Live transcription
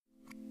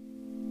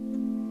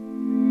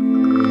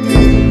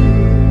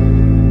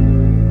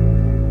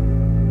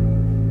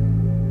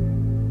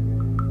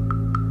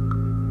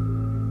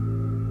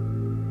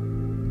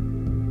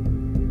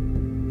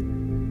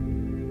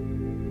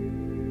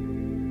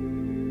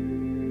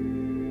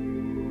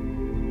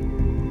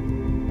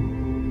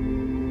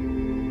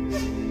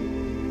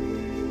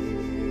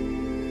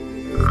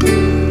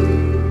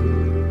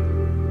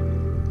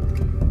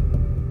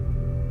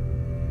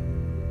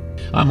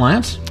I'm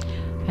Lance.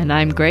 And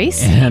I'm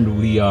Grace. And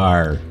we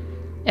are...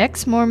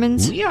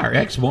 Ex-Mormons. We are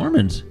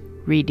ex-Mormons.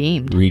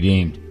 Redeemed.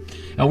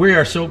 And we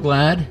are so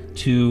glad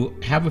to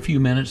have a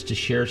few minutes to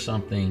share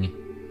something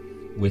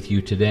with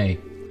you today.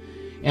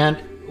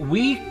 And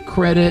we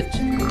credit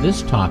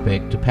this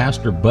topic to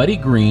Pastor Buddy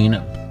Green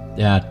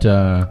at...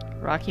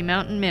 Rocky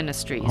Mountain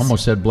Ministries.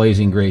 Almost said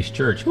Blazing Grace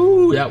Church.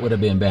 Ooh, that would have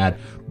been bad.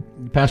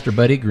 Pastor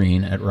Buddy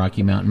Green at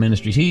Rocky Mountain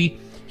Ministries. He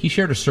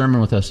shared a sermon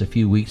with us a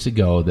few weeks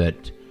ago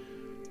that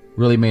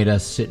really made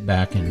us sit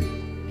back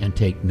and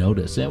take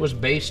notice. And it was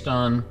based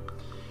on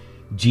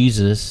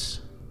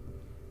Jesus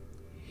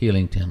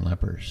healing 10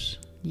 lepers.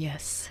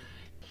 Yes.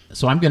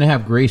 So I'm going to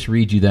have Grace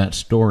read you that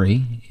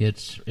story.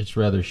 It's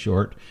rather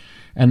short.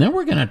 And then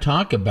we're going to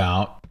talk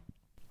about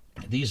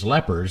these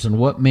lepers and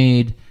what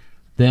made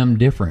them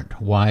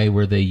different. Why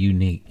were they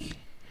unique?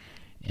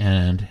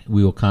 And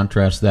we will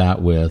contrast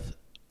that with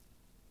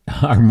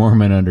our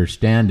Mormon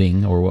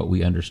understanding, or what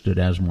we understood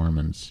as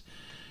Mormons,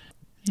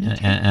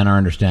 and our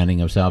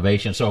understanding of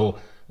salvation. So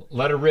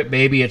let her rip,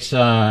 baby. It's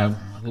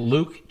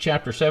Luke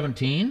chapter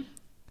 17.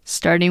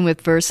 Starting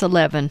with verse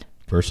 11.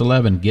 Verse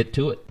 11, get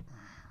to it.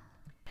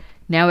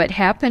 Now it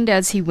happened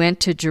as he went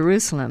to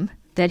Jerusalem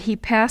that he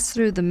passed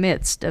through the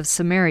midst of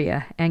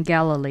Samaria and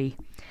Galilee.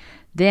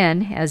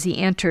 Then, as he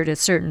entered a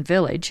certain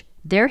village,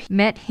 there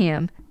met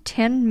him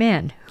 10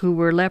 men who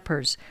were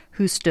lepers,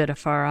 who stood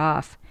afar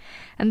off.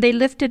 And they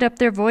lifted up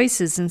their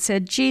voices and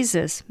said,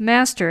 Jesus,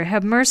 Master,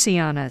 have mercy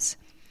on us.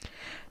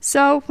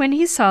 So when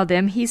he saw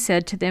them, he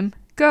said to them,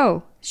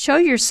 Go, show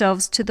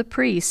yourselves to the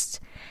priests.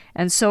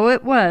 And so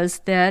it was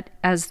that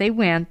as they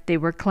went, they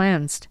were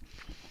cleansed.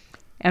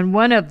 And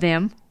one of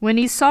them, when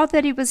he saw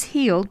that he was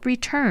healed,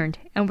 returned,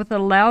 and with a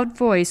loud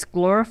voice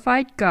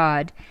glorified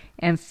God,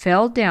 and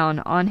fell down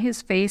on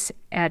his face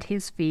at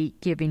his feet,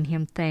 giving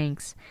him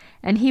thanks.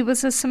 And he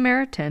was a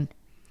Samaritan.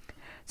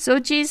 So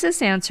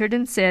Jesus answered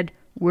and said,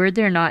 Were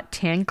there not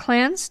 10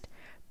 cleansed?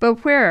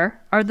 But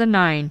where are the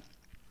 9?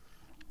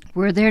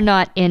 Were there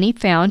not any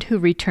found who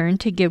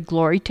returned to give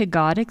glory to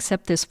God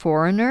except this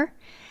foreigner?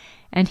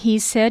 And he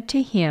said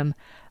to him,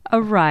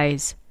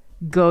 Arise,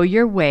 go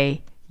your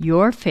way,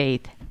 your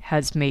faith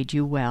has made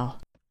you well.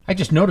 I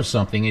just noticed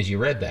something as you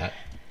read that.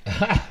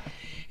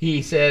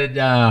 He said,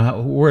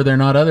 were there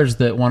not others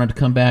that wanted to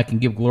come back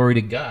and give glory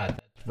to God?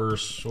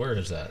 Verse, where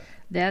is that?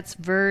 That's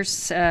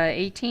verse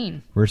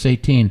 18. Verse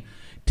 18,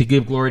 to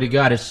give glory to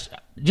God. It's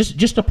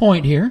just a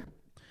point here.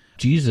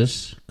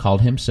 Jesus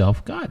called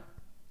himself God.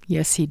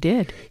 Yes, he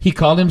did. He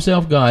called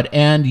himself God,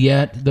 and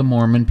yet the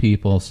Mormon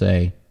people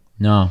say,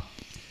 no,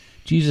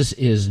 Jesus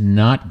is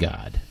not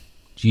God.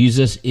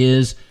 Jesus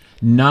is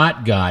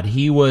not God.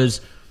 He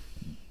was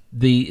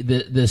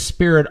the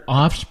spirit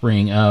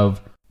offspring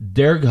of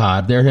their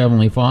God, their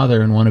Heavenly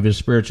Father, and one of his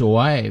spiritual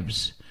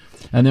wives.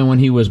 And then when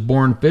he was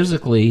born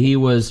physically, he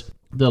was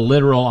the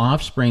literal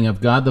offspring of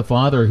God the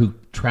Father, who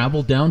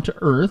traveled down to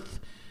earth,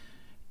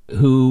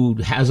 who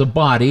has a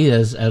body,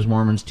 as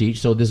Mormons teach.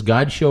 So this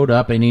God showed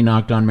up and he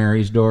knocked on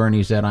Mary's door and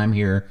he said, I'm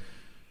here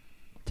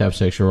to have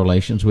sexual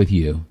relations with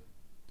you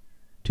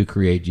to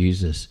create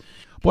Jesus.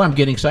 Boy, I'm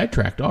getting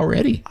sidetracked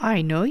already.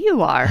 I know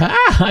you are.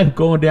 I'm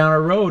going down a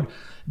road.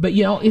 But,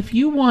 if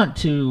you want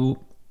to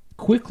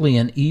quickly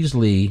and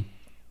easily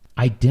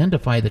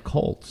identify the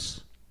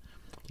cults,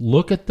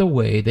 look at the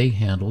way they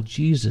handled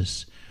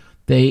Jesus.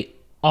 They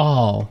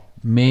all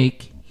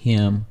make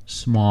him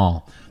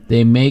small.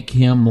 They make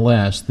him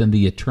less than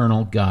the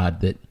eternal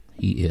God that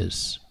he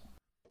is.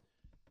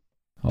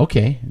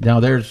 Okay, now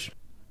there's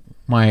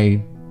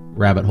my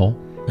rabbit hole.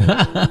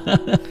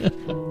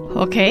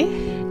 Okay.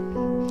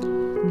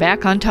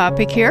 Back on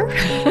topic here.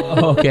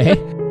 Okay.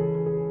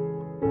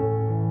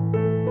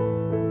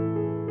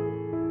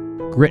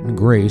 Grit and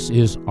Grace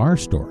is our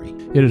story.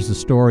 It is the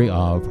story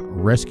of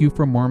rescue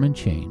from Mormon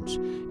chains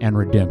and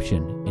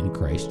redemption in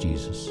Christ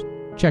Jesus.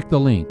 Check the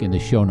link in the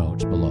show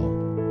notes below.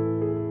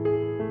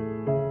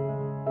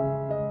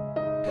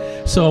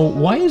 So,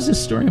 why is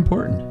this story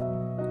important?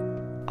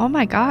 Oh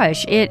my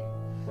gosh,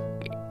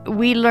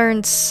 we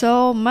learned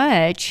so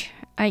much.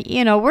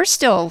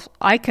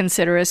 I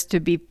consider us to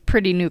be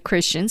pretty new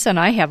Christians, and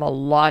I have a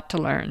lot to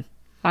learn.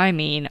 I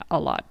mean, a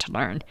lot to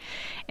learn.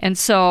 And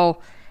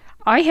so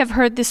I have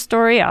heard this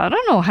story, I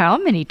don't know how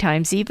many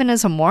times, even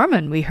as a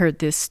Mormon, we heard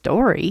this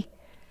story,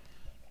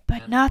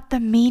 but not the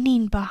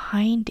meaning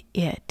behind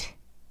it.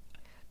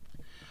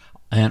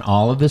 And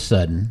all of a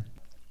sudden,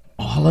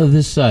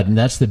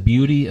 that's the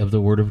beauty of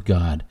the Word of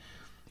God.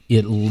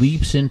 It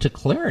leaps into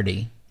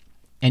clarity,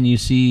 and you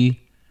see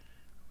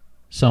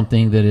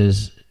something that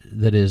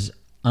is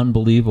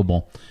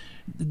unbelievable.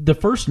 The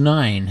first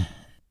 9,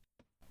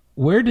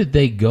 where did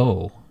they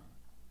go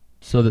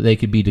so that they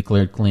could be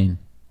declared clean?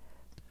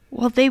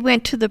 Well, they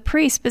went to the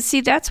priest, but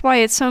see, that's why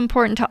it's so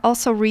important to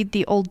also read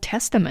the Old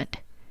Testament.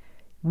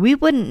 We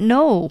wouldn't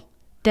know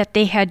that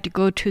they had to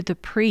go to the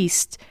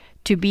priest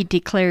to be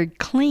declared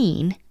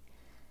clean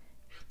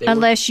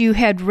unless you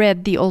had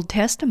read the Old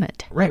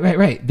Testament.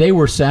 Right. They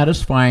were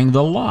satisfying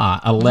the law.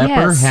 A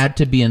leper had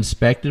to be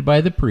inspected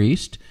by the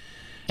priest,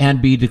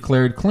 and be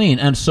declared clean.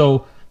 And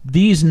so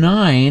these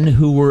 9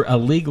 who were a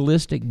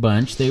legalistic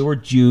bunch, they were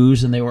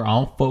Jews, and they were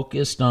all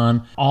focused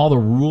on all the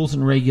rules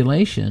and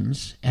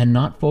regulations and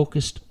not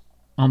focused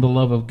on the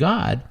love of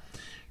God.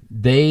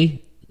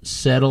 They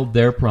settled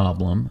their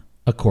problem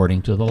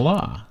according to the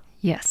law.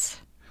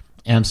 Yes.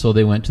 And so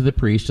they went to the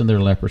priest, and their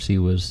leprosy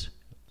was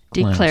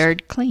cleansed.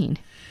 Declared clean.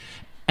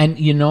 And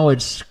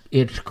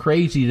it's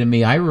crazy to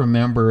me. I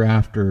remember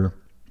after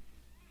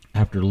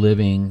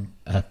living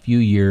a few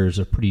years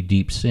of pretty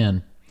deep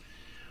sin,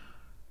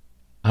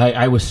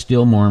 I was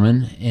still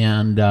Mormon,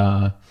 and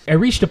I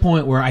reached a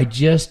point where I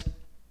just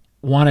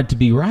wanted to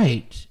be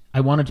right.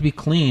 I wanted to be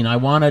clean. I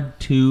wanted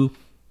to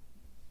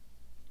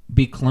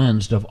be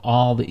cleansed of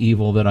all the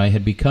evil that I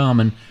had become.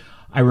 And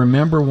I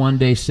remember one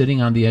day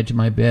sitting on the edge of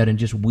my bed and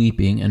just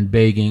weeping and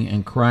begging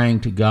and crying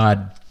to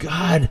God,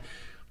 God,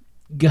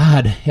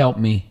 help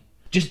me.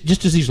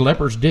 Just as these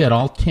lepers did,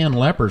 all 10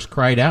 lepers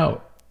cried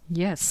out.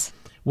 Yes.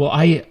 Well,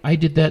 I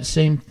did that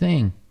same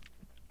thing.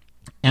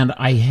 And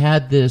I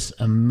had this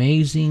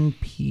amazing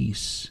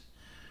peace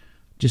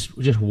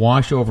just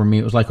wash over me.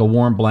 It was like a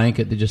warm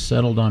blanket that just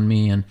settled on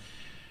me. And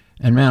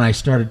man, I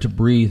started to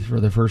breathe for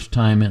the first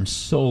time in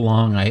so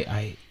long.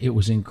 It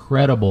was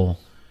incredible.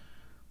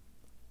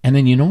 And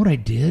then you know what I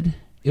did?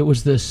 It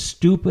was the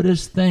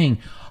stupidest thing.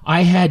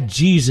 I had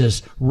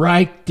Jesus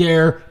right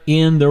there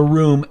in the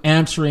room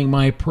answering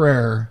my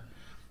prayer.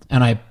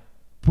 And I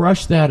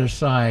brushed that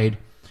aside,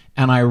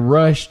 and I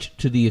rushed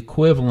to the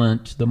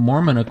equivalent, the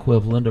Mormon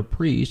equivalent of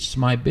priests,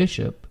 my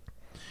bishop,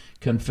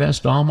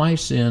 confessed all my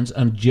sins,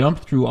 and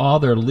jumped through all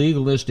their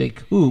legalistic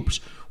hoops,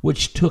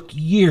 which took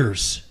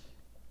years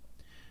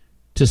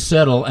to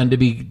settle and to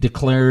be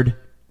declared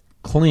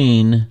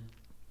clean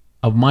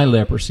of my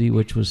leprosy,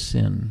 which was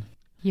sin.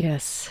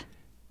 Yes.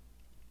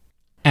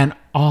 And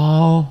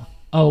all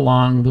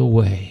along the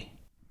way,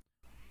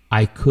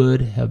 I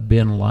could have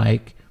been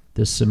like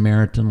the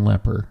Samaritan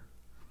leper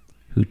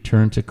who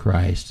turned to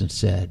Christ and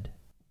said,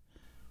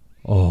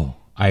 "Oh,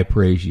 I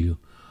praise you.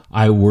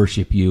 I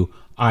worship you.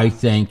 I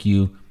thank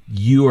you.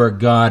 You are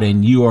God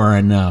and you are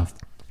enough."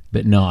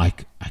 But no, I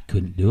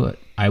couldn't do it.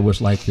 I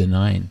was like the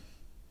 9.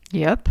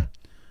 Yep.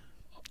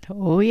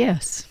 Oh,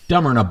 yes.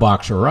 Dumber than a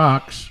box of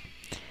rocks.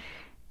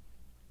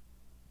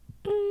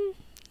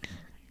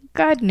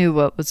 God knew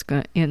what was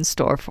in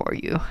store for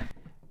you.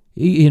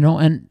 You know,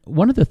 and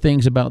one of the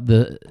things about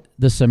the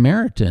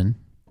Samaritan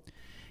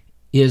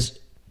is,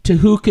 to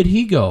who could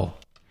he go?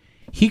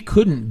 He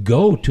couldn't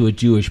go to a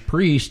Jewish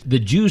priest. The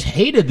Jews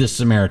hated the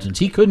Samaritans.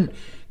 He couldn't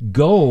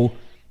go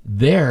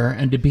there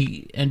and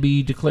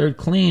be declared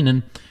clean.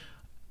 And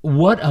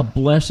what a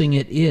blessing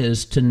it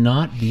is to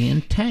not be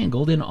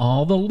entangled in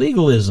all the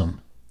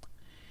legalism.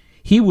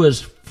 He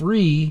was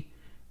free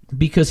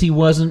because he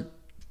wasn't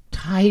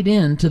tied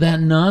into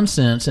that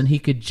nonsense, and he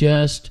could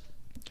just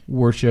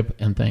worship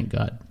and thank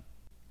God.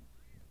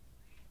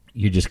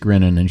 You're just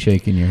grinning and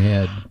shaking your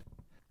head.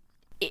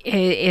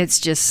 It's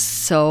just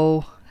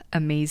so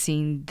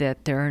amazing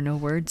that there are no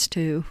words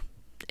to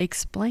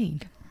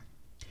explain.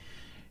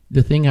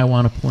 The thing I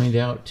want to point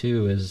out,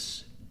 too,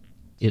 is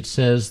it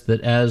says that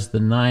as the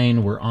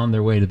 9 were on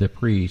their way to the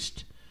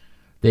priest,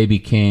 they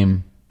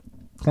became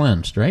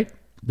cleansed, right?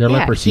 Their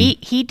leprosy.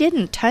 He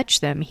didn't touch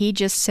them. He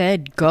just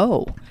said,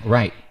 go.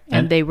 Right.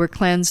 And they were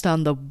cleansed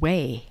on the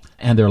way.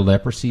 And their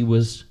leprosy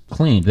was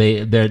clean.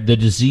 The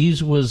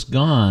disease was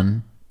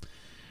gone,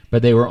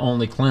 but they were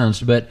only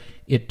cleansed. But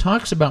it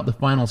talks about the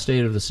final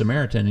state of the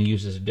Samaritan and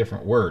uses a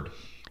different word.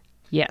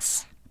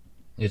 Yes.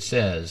 It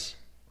says,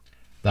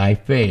 "Thy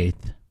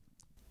faith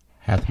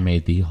hath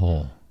made thee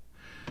whole."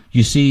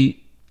 You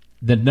see,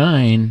 the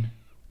 9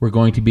 were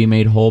going to be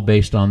made whole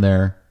based on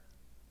their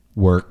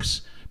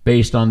works,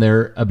 based on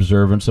their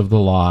observance of the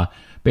law,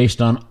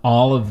 based on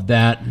all of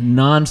that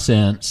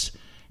nonsense.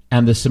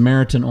 And the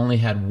Samaritan only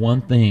had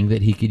one thing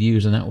that he could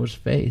use, and that was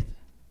faith.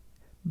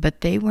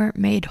 But they weren't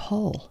made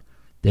whole.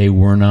 They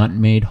were not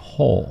made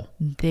whole.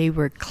 They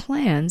were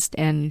cleansed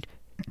and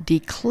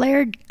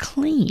declared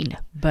clean,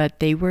 but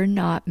they were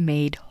not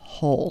made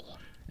whole.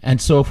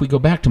 And so if we go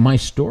back to my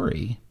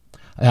story,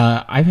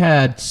 I've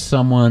had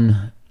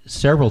someone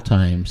several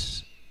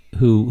times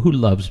who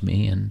loves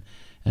me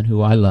and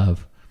who I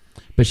love.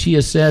 But she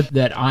has said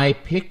that I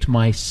picked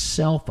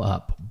myself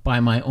up by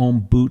my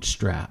own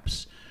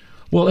bootstraps.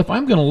 Well, if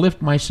I'm going to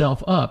lift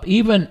myself up,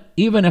 even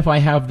if I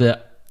have the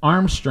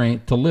arm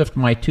strength to lift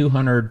my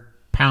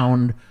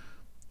 200-pound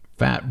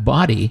fat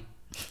body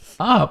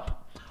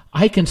up,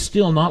 I can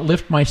still not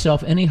lift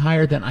myself any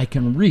higher than I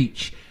can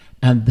reach.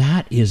 And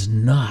that is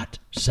not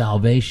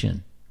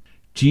salvation.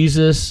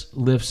 Jesus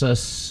lifts us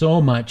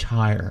so much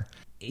higher.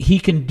 He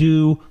can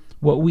do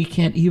what we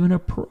can't even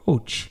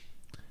approach.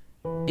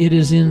 It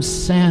is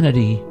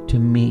insanity to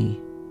me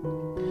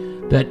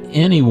that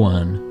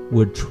anyone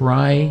would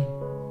try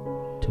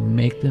to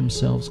make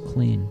themselves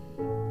clean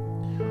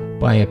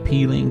by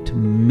appealing to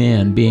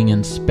men, being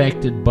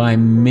inspected by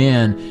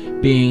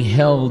men, being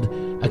held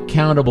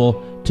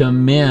accountable to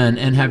men,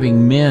 and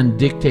having men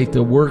dictate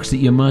the works that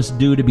you must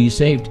do to be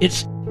saved.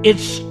 It's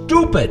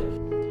stupid.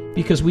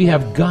 because we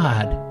have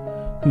God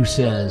who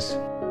says,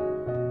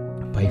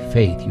 by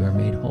faith you are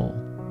made whole.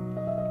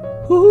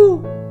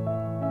 Woo-hoo!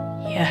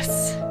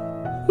 Yes.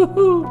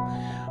 Woo-hoo!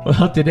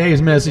 Well,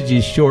 today's message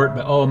is short,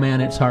 but oh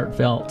man, it's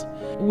heartfelt.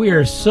 We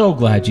are so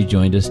glad you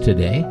joined us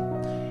today.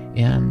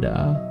 And,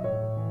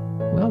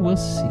 well, we'll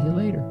see you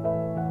later.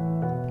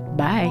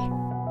 Bye.